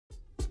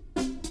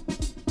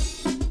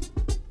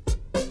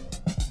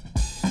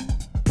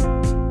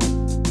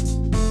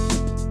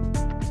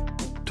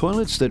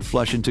Toilets that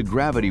flush into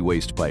gravity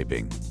waste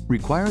piping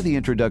require the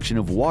introduction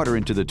of water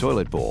into the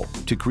toilet bowl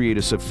to create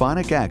a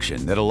siphonic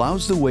action that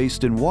allows the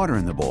waste and water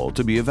in the bowl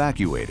to be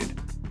evacuated.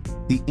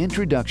 The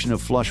introduction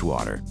of flush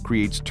water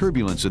creates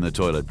turbulence in the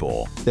toilet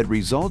bowl that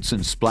results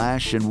in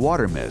splash and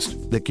water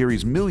mist that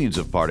carries millions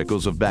of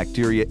particles of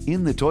bacteria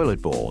in the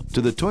toilet bowl to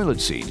the toilet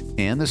seat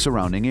and the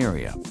surrounding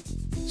area.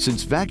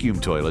 Since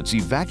vacuum toilets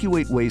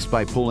evacuate waste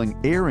by pulling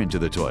air into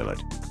the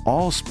toilet,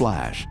 all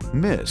splash,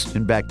 mist,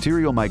 and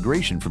bacterial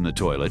migration from the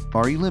toilet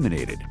are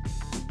eliminated.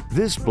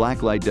 This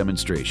blacklight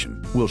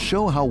demonstration will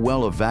show how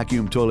well a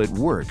vacuum toilet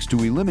works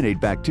to eliminate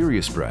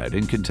bacteria spread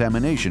and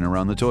contamination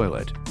around the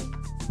toilet.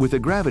 With a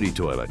gravity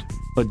toilet,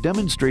 a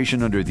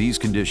demonstration under these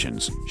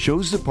conditions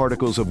shows the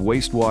particles of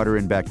wastewater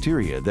and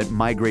bacteria that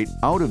migrate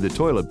out of the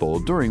toilet bowl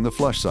during the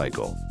flush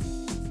cycle.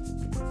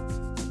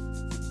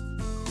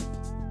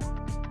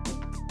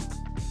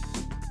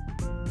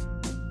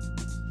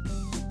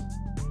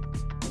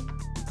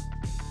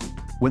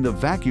 When the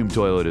vacuum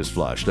toilet is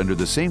flushed under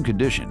the same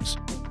conditions,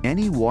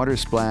 any water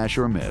splash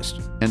or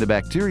mist and the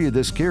bacteria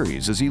this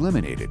carries is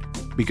eliminated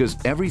because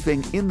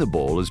everything in the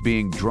bowl is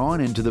being drawn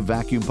into the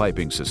vacuum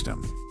piping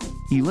system.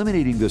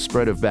 Eliminating the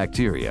spread of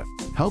bacteria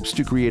helps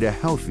to create a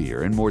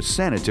healthier and more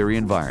sanitary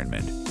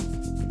environment.